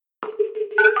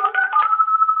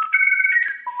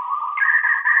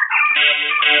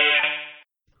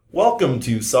Welcome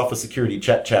to Sofa Security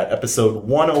Chat Chat, episode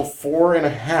 104 and a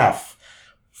half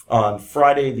on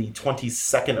Friday, the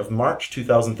 22nd of March,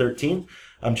 2013.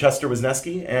 I'm Chester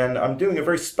Wisniewski, and I'm doing a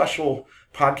very special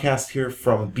podcast here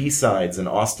from B-Sides in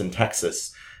Austin,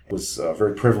 Texas. I was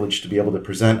very privileged to be able to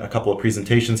present a couple of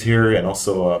presentations here and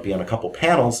also be on a couple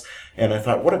panels. And I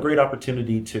thought, what a great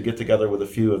opportunity to get together with a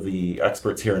few of the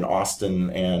experts here in Austin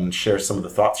and share some of the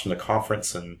thoughts from the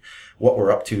conference and what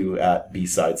we're up to at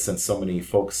B-Sides, since so many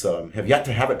folks have yet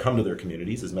to have it come to their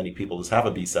communities. As many people as have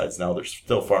a B-Sides now, there's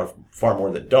still far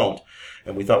more that don't.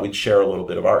 And we thought we'd share a little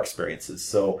bit of our experiences.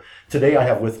 So today I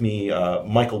have with me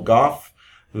Michael Goff,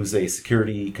 who's a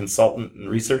security consultant and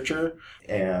researcher,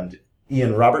 and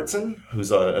Ian Robertson,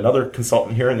 who's another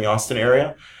consultant here in the Austin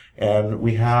area. And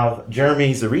we have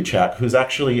Jeremy Zareechak, who's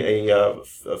actually a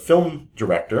film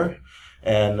director.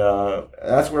 And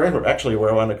that's where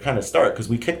I want to kind of start, because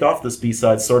we kicked off this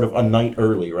B-Sides sort of a night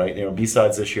early, right? You know,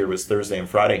 B-Sides this year was Thursday and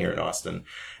Friday here in Austin.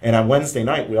 And on Wednesday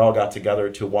night, we all got together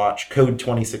to watch Code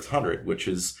 2600, which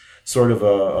is sort of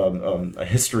a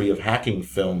history of hacking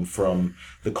film from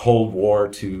the Cold War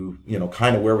to, you know,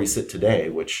 kind of where we sit today,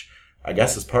 which I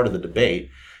guess is part of the debate.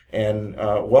 And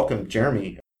welcome,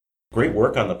 Jeremy. Great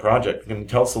work on the project. Can you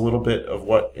tell us a little bit of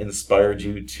what inspired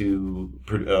you to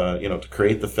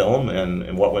create the film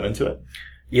and what went into it?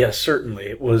 Yes, certainly.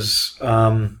 It was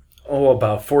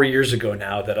about 4 years ago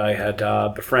now that I had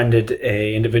befriended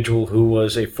an individual who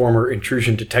was a former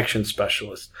intrusion detection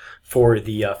specialist for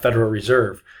the Federal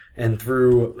Reserve. And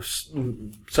through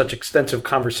such extensive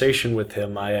conversation with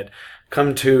him, I had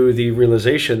come to the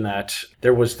realization that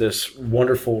there was this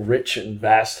wonderful, rich, and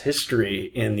vast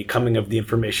history in the coming of the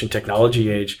information technology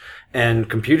age and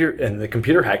the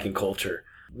computer hacking culture.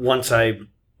 Once I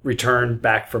returned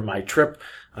back from my trip,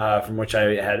 from which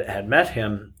I had met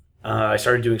him, I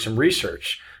started doing some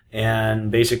research. And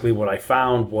basically what I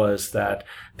found was that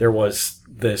there was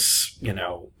this,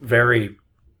 very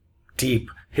deep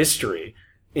history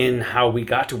in how we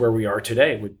got to where we are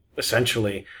today, with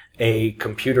essentially a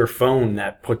computer phone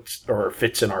that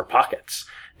fits in our pockets.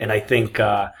 And I think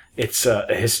it's a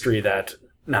history that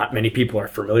not many people are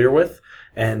familiar with,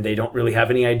 and they don't really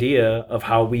have any idea of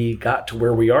how we got to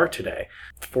where we are today.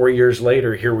 4 years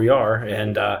later, here we are,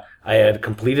 and I had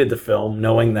completed the film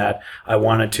knowing that I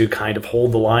wanted to kind of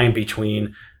hold the line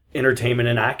between entertainment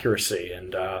and accuracy.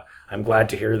 And I'm glad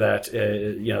to hear that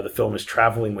the film is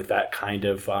traveling with that kind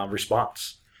of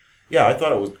response. Yeah, I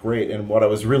thought it was great, and what I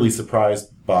was really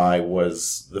surprised by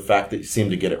was the fact that you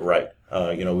seemed to get it right.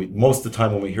 Most of the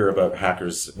time when we hear about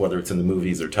hackers, whether it's in the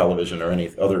movies or television or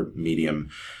any other medium,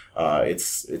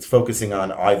 it's focusing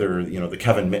on either the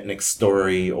Kevin Mitnick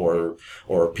story or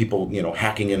people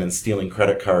hacking in and stealing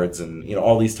credit cards and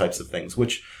all these types of things,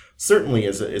 which certainly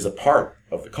is a part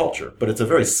of the culture, but it's a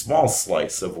very small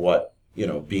slice of what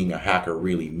being a hacker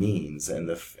really means,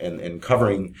 and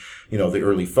covering, the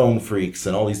early phone freaks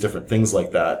and all these different things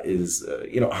like that is,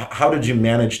 how did you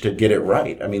manage to get it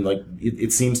right? I mean,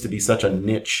 it seems to be such a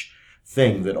niche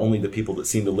thing that only the people that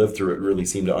seem to live through it really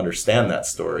seem to understand that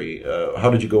story. How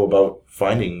did you go about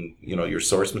finding, your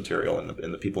source material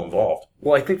and the people involved?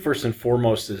 Well, I think first and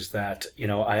foremost is that,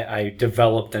 I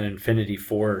developed an affinity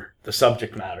for the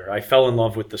subject matter. I fell in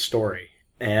love with the story,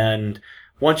 and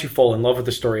once you fall in love with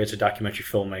the story as a documentary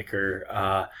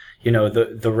filmmaker,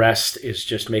 the rest is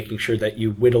just making sure that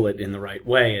you whittle it in the right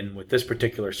way. And with this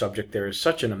particular subject, there is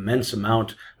such an immense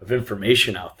amount of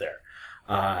information out there.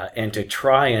 And to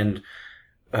try and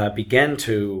begin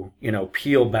to,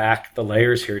 peel back the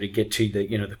layers here to get to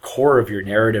the core of your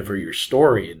narrative or your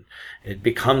story, and it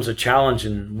becomes a challenge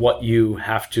in what you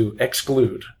have to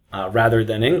exclude rather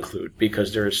than include,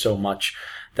 because there is so much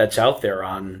that's out there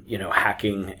on,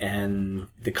 hacking and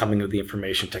the coming of the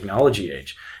information technology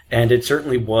age. And it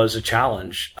certainly was a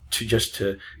challenge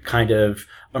to kind of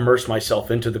immerse myself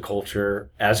into the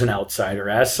culture as an outsider,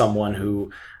 as someone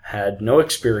who had no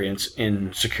experience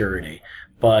in security.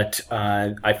 But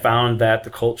I found that the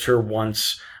culture,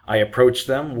 once I approached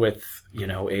them with,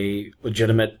 a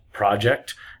legitimate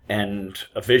project and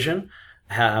a vision,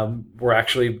 were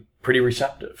actually pretty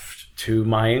receptive to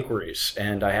my inquiries.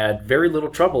 And I had very little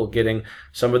trouble getting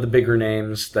some of the bigger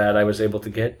names that I was able to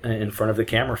get in front of the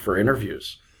camera for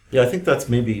interviews. Yeah, I think that's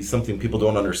maybe something people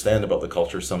don't understand about the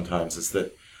culture sometimes, is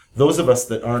that those of us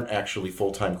that aren't actually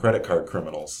full-time credit card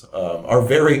criminals are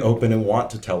very open and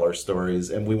want to tell our stories,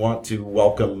 and we want to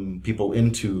welcome people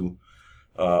into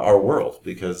our world,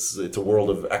 because it's a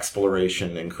world of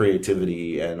exploration and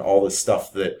creativity and all this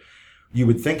stuff that you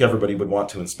would think everybody would want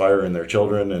to inspire in their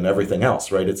children and everything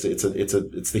else, right? It's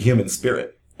the human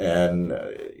spirit. And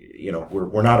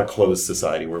we're not a closed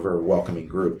society. We're a very welcoming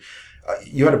group.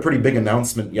 You had a pretty big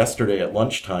announcement yesterday at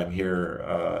lunchtime here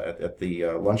at the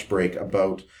lunch break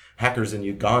about Hackers in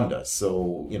Uganda.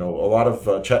 So, a lot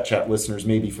of Chet Chat listeners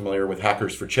may be familiar with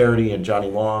Hackers for Charity and Johnny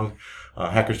Long.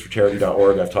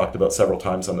 Hackersforcharity.org I've talked about several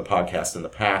times on the podcast in the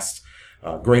past.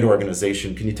 Great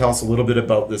organization. Can you tell us a little bit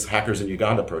about this Hackers in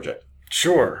Uganda project?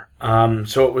 Sure.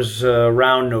 So it was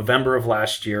around November of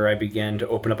last year I began to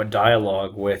open up a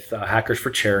dialogue with Hackers for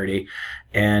Charity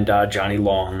and Johnny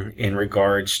Long in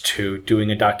regards to doing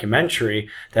a documentary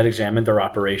that examined their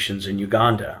operations in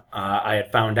Uganda. I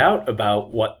had found out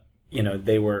about what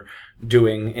they were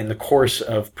doing in the course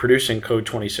of producing Code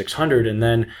 2600, and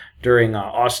then during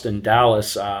Austin,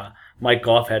 Dallas, Mike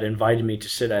Goff had invited me to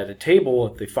sit at a table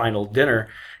at the final dinner.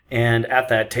 And at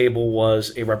that table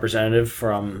was a representative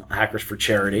from Hackers for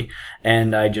Charity.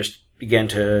 And I just began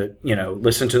to,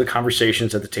 listen to the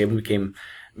conversations at the table, became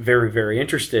very, very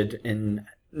interested in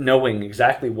knowing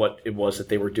exactly what it was that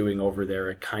they were doing over there.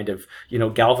 It kind of,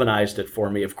 galvanized it for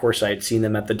me. Of course, I had seen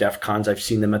them at the DEF CONs. I've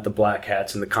seen them at the Black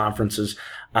Hats and the conferences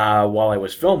while I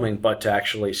was filming, but to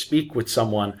actually speak with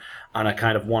someone on a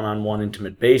kind of one-on-one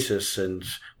intimate basis and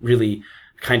really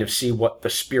kind of see what the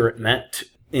spirit meant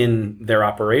in their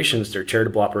operations, their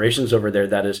charitable operations over there,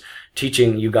 that is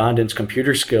teaching Ugandans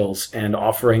computer skills and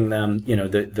offering them,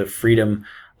 the freedom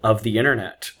of the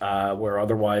internet, where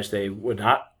otherwise they would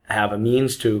not have a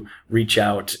means to reach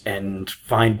out and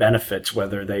find benefits,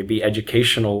 whether they be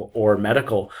educational or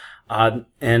medical.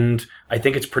 And I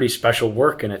think it's pretty special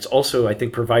work. And it's also, I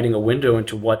think, providing a window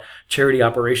into what charity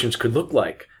operations could look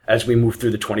like as we move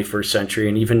through the 21st century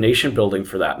and even nation building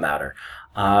for that matter.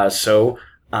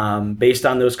 Based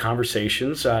on those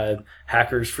conversations,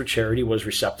 Hackers for Charity was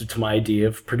receptive to my idea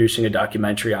of producing a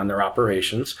documentary on their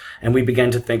operations. And we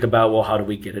began to think about, well, how do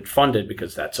we get it funded?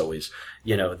 Because that's always,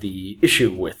 the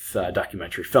issue with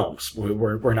documentary films.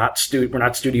 We're not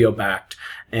studio backed,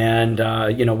 and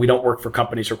we don't work for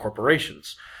companies or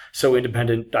corporations. So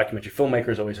independent documentary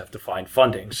filmmakers always have to find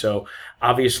funding. So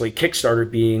obviously Kickstarter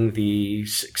being the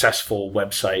successful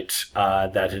website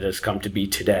that it has come to be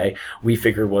today, we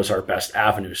figured was our best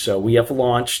avenue. So we have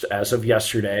launched, as of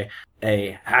yesterday,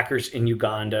 a Hackers in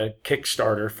Uganda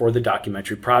Kickstarter for the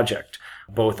documentary project.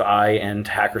 Both I and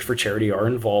Hackers for Charity are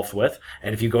involved with.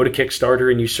 And if you go to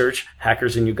Kickstarter and you search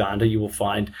Hackers in Uganda, you will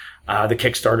find the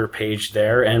Kickstarter page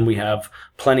there. And we have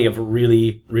plenty of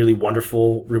really, really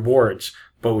wonderful rewards.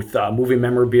 Both movie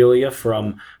memorabilia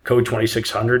from Code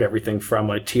 2600, everything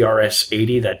from a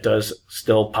TRS-80 that does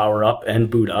still power up and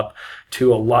boot up,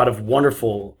 to a lot of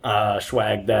wonderful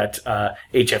swag that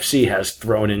HFC has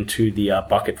thrown into the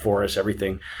bucket for us.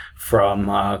 Everything from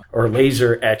or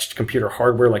laser-etched computer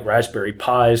hardware like Raspberry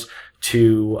Pis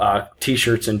to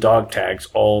T-shirts and dog tags,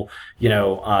 all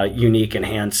unique and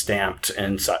hand-stamped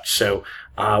and such. So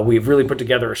we've really put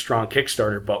together a strong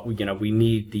Kickstarter, but we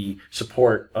need the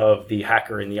support of the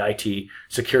hacker and the IT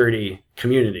security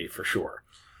community for sure.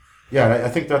 Yeah, and I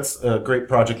think that's a great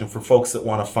project. And for folks that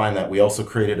want to find that, we also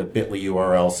created a bit.ly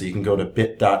URL. So you can go to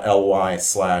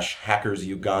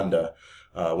bit.ly/hackersuganda,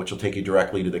 which will take you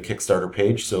directly to the Kickstarter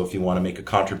page. So if you want to make a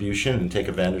contribution and take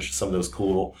advantage of some of those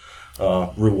cool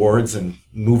rewards and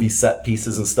movie set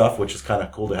pieces and stuff, which is kind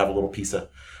of cool to have a little piece of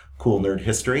cool nerd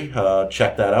history,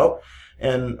 check that out.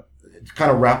 And to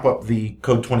kind of wrap up the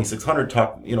Code 2600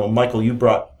 talk, Michael, you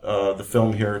brought the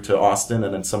film here to Austin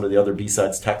and then some of the other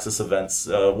B-Sides Texas events.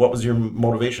 What was your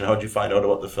motivation? How did you find out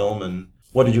about the film, and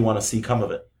what did you want to see come of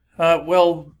it?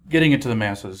 Well, getting it to the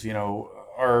masses,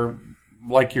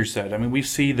 like you said, we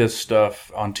see this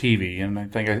stuff on TV, and I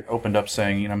think I opened up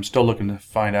saying, I'm still looking to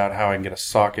find out how I can get a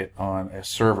socket on a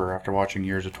server after watching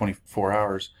years of 24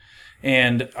 hours.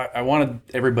 And I wanted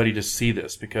everybody to see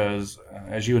this because,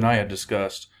 as you and I had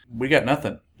discussed, we got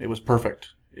nothing. It was perfect.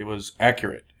 It was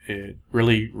accurate. It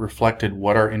really reflected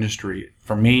what our industry,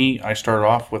 for me, I started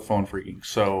off with phone phreaking.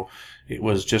 So it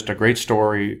was just a great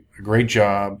story, a great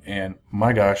job, and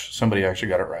my gosh, somebody actually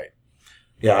got it right.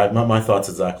 Yeah, my thoughts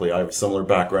exactly. I have a similar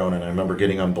background, and I remember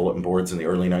getting on bulletin boards in the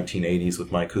early 1980s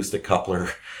with my acoustic coupler,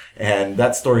 and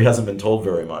that story hasn't been told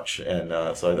very much, and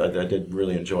so I did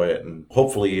really enjoy it. And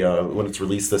hopefully, when it's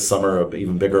released this summer, an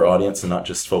even bigger audience, and not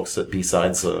just folks at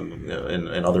B-Sides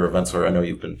and other events where I know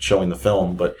you've been showing the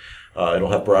film, but it'll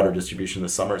have broader distribution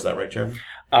this summer. Is that right, Jeremy?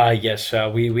 Yes,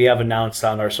 we have announced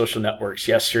on our social networks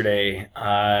yesterday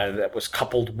that was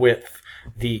coupled with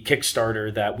the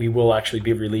Kickstarter that we will actually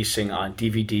be releasing on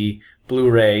DVD,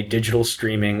 Blu-ray, digital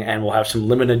streaming, and we'll have some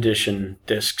limited edition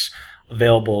discs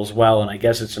available as well. And I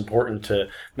guess it's important to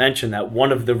mention that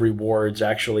one of the rewards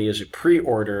actually is a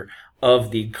pre-order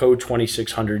of the Code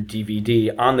 2600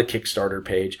 DVD on the Kickstarter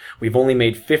page. We've only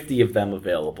made 50 of them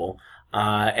available,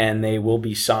 and they will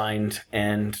be signed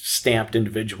and stamped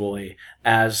individually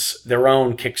as their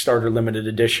own Kickstarter limited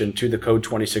edition to the Code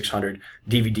 2600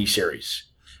 DVD series.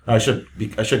 I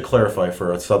should clarify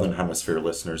for our Southern Hemisphere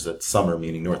listeners that summer,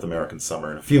 meaning North American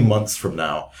summer, in a few months from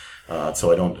now,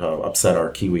 so I don't upset our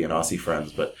Kiwi and Aussie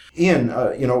friends. But Ian,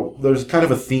 there's kind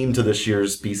of a theme to this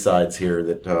year's B-Sides here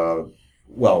that,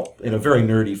 in a very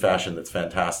nerdy fashion that's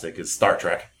fantastic, is Star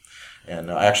Trek.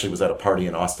 And I actually was at a party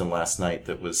in Austin last night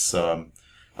that was,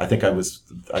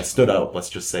 I stood out, let's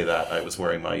just say that. I was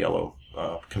wearing my yellow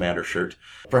Commander shirt.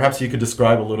 Perhaps you could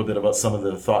describe a little bit about some of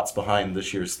the thoughts behind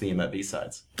this year's theme at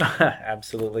B-Sides.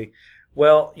 Absolutely.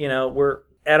 Well, we're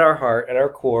at our heart, at our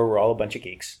core, we're all a bunch of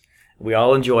geeks. We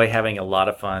all enjoy having a lot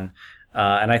of fun.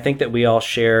 And I think that we all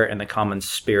share in the common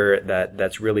spirit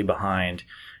that's really behind,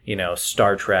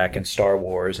 Star Trek and Star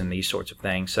Wars and these sorts of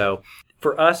things. So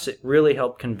for us, it really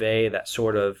helped convey that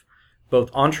sort of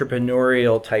both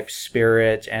entrepreneurial type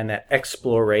spirit and that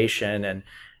exploration. And,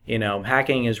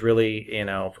 hacking is really,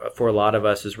 for a lot of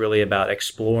us is really about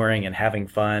exploring and having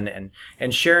fun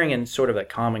and sharing in sort of that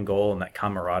common goal and that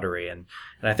camaraderie. And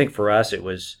I think for us, it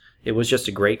was just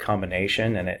a great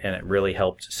combination, and it really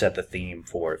helped set the theme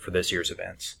for this year's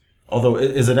events. Although,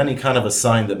 is it any kind of a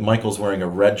sign that Michael's wearing a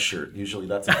red shirt? Usually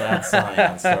that's a bad sign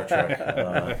on Star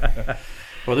Trek.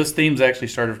 Well, this theme's actually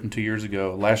started from 2 years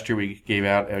ago. Last year we gave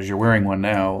out, as you're wearing one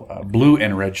now, blue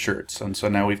and red shirts. And so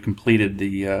now we've completed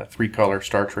the three-color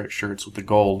Star Trek shirts with the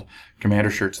gold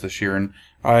Commander shirts this year. And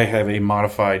I have a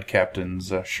modified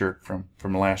Captain's shirt from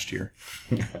last year.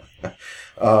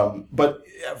 But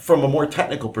from a more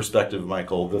technical perspective,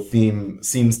 Michael, the theme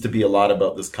seems to be a lot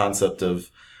about this concept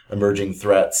of emerging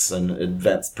threats and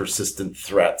advanced persistent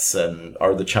threats, and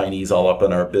are the Chinese all up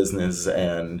in our business,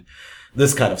 and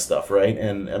this kind of stuff, right?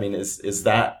 And I mean, is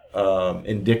that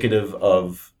indicative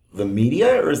of the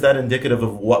media, or is that indicative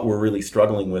of what we're really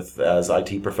struggling with as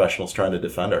IT professionals trying to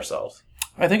defend ourselves?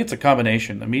 I think it's a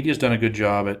combination. The media's done a good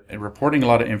job at reporting a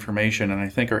lot of information, and I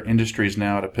think our industry is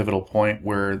now at a pivotal point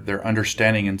where they're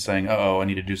understanding and saying, I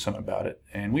need to do something about it.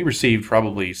 And we received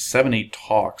probably 7-8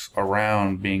 talks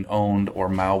around being owned or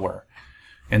malware.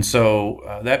 And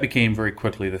so that became very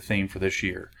quickly the theme for this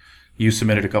year. You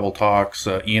submitted a couple talks.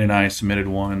 Ian and I submitted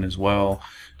one as well.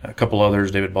 A couple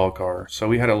others, David Balcar. So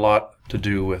we had a lot to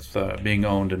do with being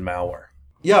owned and malware.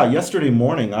 Yeah, yesterday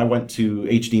morning I went to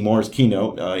H.D. Moore's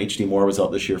keynote. H.D. Moore was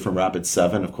out this year from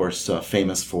Rapid7, of course,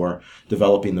 famous for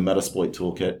developing the Metasploit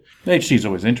toolkit. HD's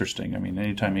always interesting. I mean,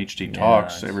 anytime HD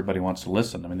talks, everybody wants to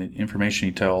listen. I mean, the information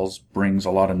he tells brings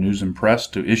a lot of news and press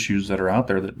to issues that are out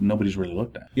there that nobody's really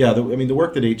looked at. Yeah, the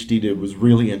work that HD did was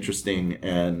really interesting,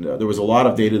 and there was a lot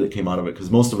of data that came out of it,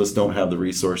 because most of us don't have the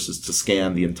resources to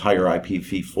scan the entire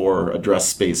IPv4 address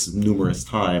space numerous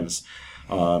times.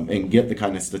 And get the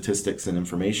kind of statistics and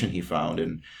information he found.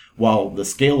 And while the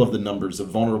scale of the numbers of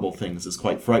vulnerable things is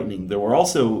quite frightening, there were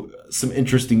also some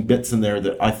interesting bits in there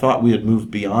that I thought we had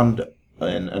moved beyond,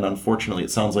 and unfortunately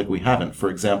it sounds like we haven't. For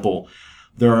example,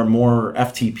 there are more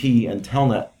FTP and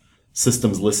Telnet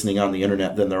systems listening on the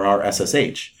internet than there are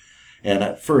SSH. And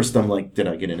at first I'm like, did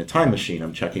I get in a time machine?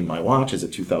 I'm checking my watch. Is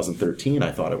it 2013?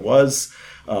 I thought it was.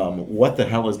 What the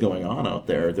hell is going on out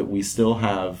there that we still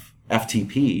have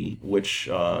FTP, which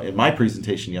in my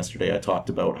presentation yesterday, I talked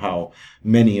about how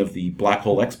many of the Black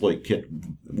Hole Exploit Kit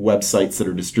websites that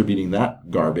are distributing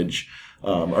that garbage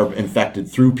are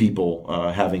infected through people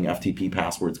having FTP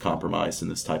passwords compromised and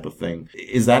this type of thing.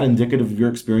 Is that indicative of your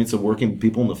experience of working with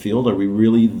people in the field? Are we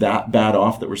really that bad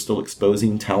off that we're still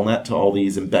exposing Telnet to all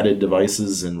these embedded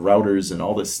devices and routers and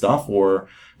all this stuff? Or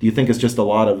do you think it's just a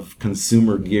lot of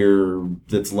consumer gear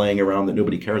that's laying around that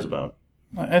nobody cares about?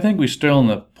 I think we're still in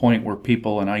the point where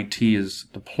people in IT is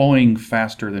deploying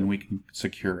faster than we can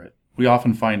secure it. We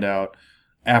often find out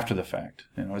after the fact.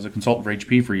 As a consultant for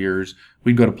HP for years,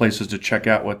 we'd go to places to check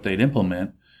out what they'd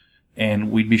implement, and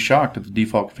we'd be shocked at the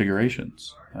default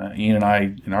configurations. Ian and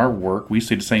I, in our work, we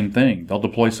see the same thing. They'll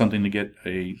deploy something to get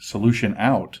a solution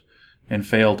out and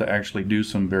fail to actually do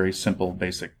some very simple,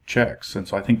 basic checks. And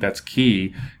so I think that's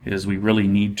key, is we really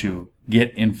need to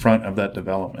get in front of that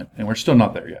development, and we're still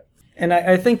not there yet. And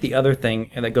I think the other thing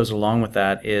that goes along with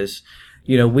that is,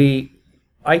 these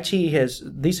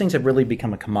things have really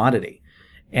become a commodity.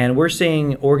 And we're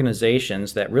seeing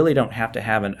organizations that really don't have to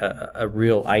have a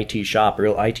real IT shop, a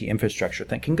real IT infrastructure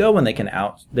that can go and they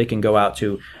can go out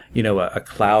to, a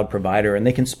cloud provider, and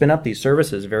they can spin up these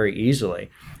services very easily.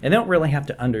 And they don't really have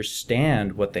to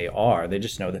understand what they are. They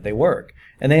just know that they work.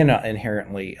 And they are not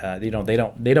inherently, they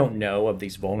don't know of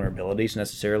these vulnerabilities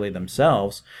necessarily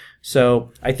themselves.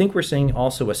 So I think we're seeing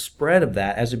also a spread of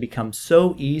that as it becomes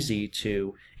so easy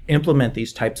to implement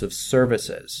these types of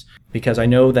services. Because I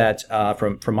know that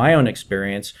from my own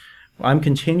experience, I'm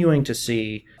continuing to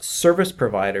see service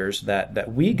providers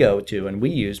that we go to, and we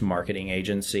use marketing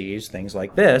agencies, things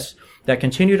like this, that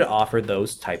continue to offer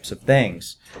those types of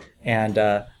things. And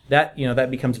that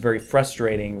becomes very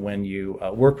frustrating when you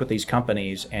work with these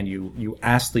companies and you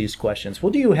ask these questions.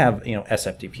 Well, do you have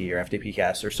SFTP or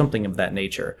FTPcast or something of that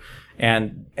nature?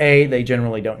 And A, they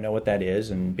generally don't know what that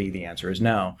is, and B, the answer is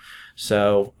no.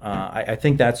 So I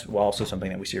think that's also something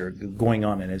that we see going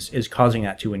on and is causing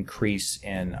that to increase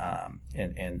in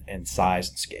size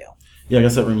and scale. Yeah, I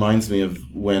guess that reminds me of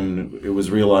when it was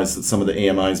realized that some of the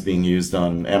AMIs being used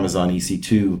on Amazon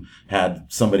EC2 had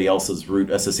somebody else's root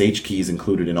SSH keys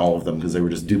included in all of them because they were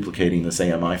just duplicating this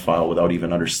AMI file without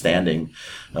even understanding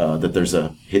that there's a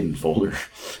hidden folder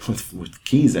with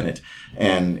keys in it.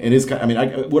 And it is,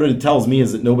 what it tells me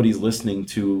is that nobody's listening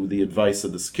to the advice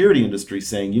of the security industry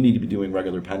saying you need to be doing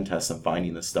regular pen tests and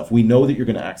finding this stuff. We know that you're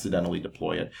going to accidentally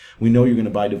deploy it. We know you're going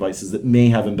to buy devices that may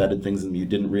have embedded things in them you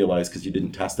didn't realize because you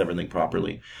didn't test everything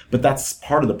properly. But that's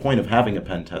part of the point of having a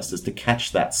pen test, is to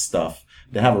catch that stuff,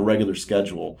 to have a regular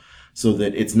schedule so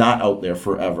that it's not out there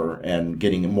forever and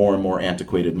getting more and more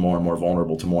antiquated, more and more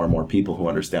vulnerable to more and more people who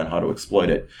understand how to exploit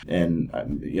it. And,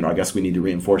 I guess we need to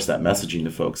reinforce that messaging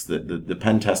to folks that the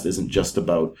pen test isn't just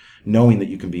about knowing that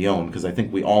you can be owned, because I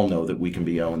think we all know that we can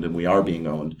be owned and we are being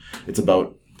owned. It's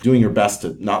about doing your best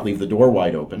to not leave the door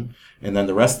wide open, and then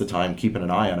the rest of the time keeping an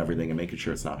eye on everything and making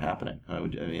sure it's not happening.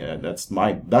 That's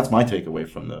my takeaway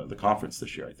from the conference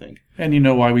this year, I think. And you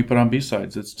know why we put on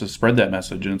B-Sides. It's to spread that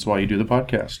message, and it's why you do the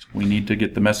podcast. We need to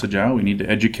get the message out. We need to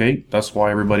educate. That's why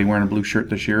everybody wearing a blue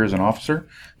shirt this year is an officer.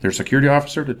 They're a security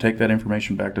officer to take that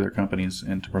information back to their companies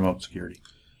and to promote security.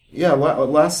 Yeah,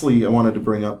 lastly, I wanted to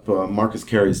bring up Marcus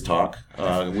Carey's talk.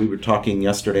 We were talking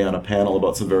yesterday on a panel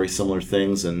about some very similar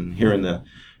things, and here in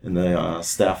the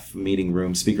staff meeting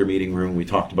room, speaker meeting room, we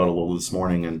talked about it a little this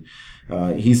morning,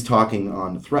 and he's talking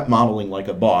on threat modeling like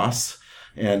a boss,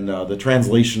 and the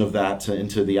translation of that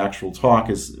into the actual talk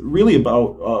is really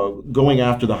about going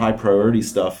after the high priority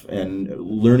stuff and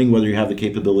learning whether you have the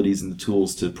capabilities and the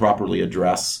tools to properly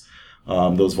address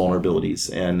those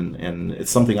vulnerabilities. And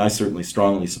it's something I certainly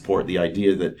strongly support, the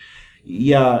idea that,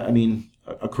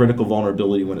 a critical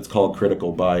vulnerability, when it's called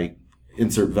critical by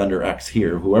insert vendor X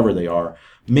here, whoever they are,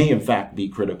 may in fact be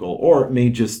critical, or it may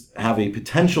just have a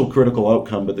potential critical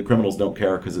outcome, but the criminals don't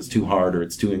care because it's too hard or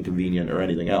it's too inconvenient or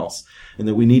anything else. And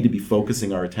that we need to be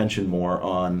focusing our attention more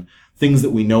on things that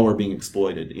we know are being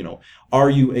exploited.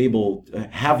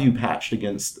 Have you patched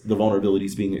against the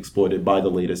vulnerabilities being exploited by the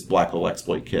latest black hole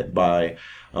exploit kit, by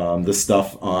the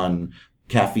stuff on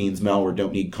Caffeine's Malware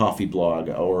Don't Need Coffee blog,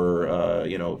 or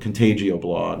Contagio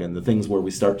blog, and the things where we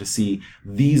start to see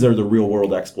these are the real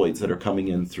world exploits that are coming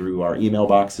in through our email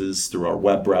boxes, through our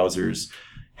web browsers.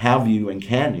 Have you and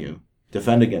can you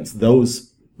defend against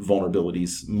those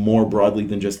vulnerabilities more broadly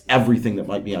than just everything that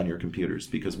might be on your computers?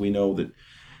 Because we know that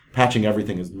patching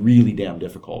everything is really damn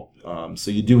difficult.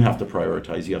 So you do have to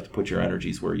prioritize. You have to put your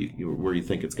energies where you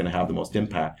think it's going to have the most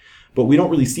impact. But we don't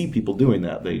really see people doing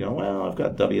that. They go, well, I've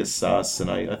got WSUS, and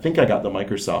I think I got the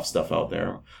Microsoft stuff out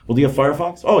there. Well, do you have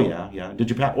Firefox? Oh, yeah. Did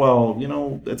you patch? Well,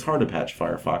 it's hard to patch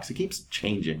Firefox. It keeps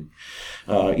changing.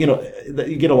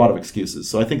 You get a lot of excuses.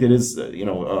 So I think it is,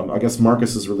 I guess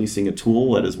Marcus is releasing a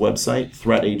tool at his website,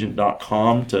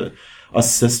 threatagent.com, to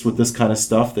assist with this kind of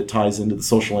stuff that ties into the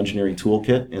social engineering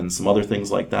toolkit and some other things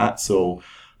like that. So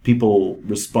people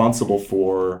responsible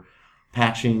for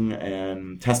patching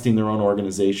and testing their own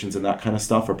organizations and that kind of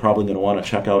stuff are probably going to want to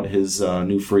check out his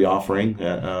new free offering.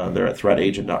 They're at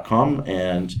threatagent.com,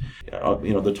 and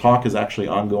the talk is actually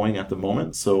ongoing at the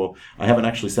moment. So I haven't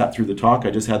actually sat through the talk.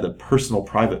 I just had the personal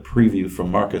private preview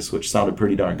from Marcus, which sounded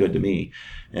pretty darn good to me,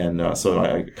 and so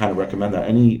I kind of recommend that.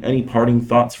 Any parting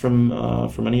thoughts from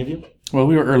any of you? Well,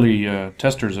 we were early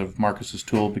testers of Marcus's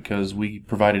tool because we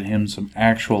provided him some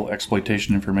actual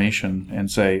exploitation information and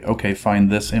say, okay,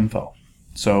 find this info.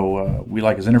 So we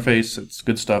like his interface. It's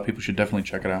good stuff. People should definitely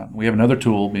check it out. We have another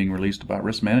tool being released about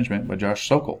risk management by Josh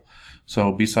Sokol.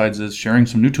 So B-Sides is sharing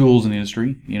some new tools in the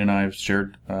industry. Ian and I have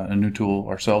shared a new tool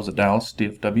ourselves at Dallas,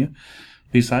 DFW,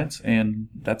 B-Sides, and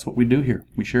that's what we do here.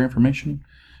 We share information,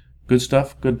 good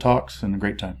stuff, good talks, and a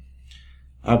great time.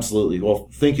 Absolutely. Well,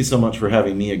 thank you so much for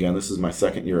having me again. This is my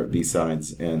second year at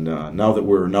B-Sides, and now that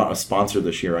we're not a sponsor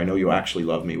this year, I know you actually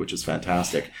love me, which is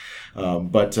fantastic.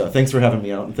 But thanks for having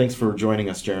me out, and thanks for joining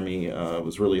us, Jeremy. It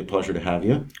was really a pleasure to have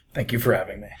you. Thank you for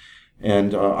having me.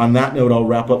 And on that note, I'll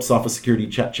wrap up Sophos Security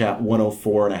Chat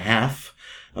 104 and a half.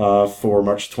 for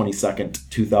March 22nd,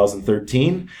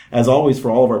 2013. As always, for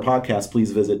all of our podcasts,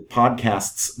 please visit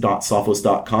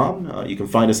podcasts.sophos.com. You can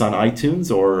find us on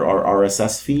iTunes or our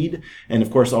RSS feed. And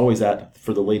of course, always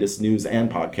for the latest news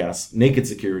and podcasts,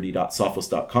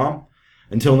 nakedsecurity.sophos.com.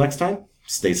 Until next time,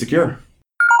 stay secure.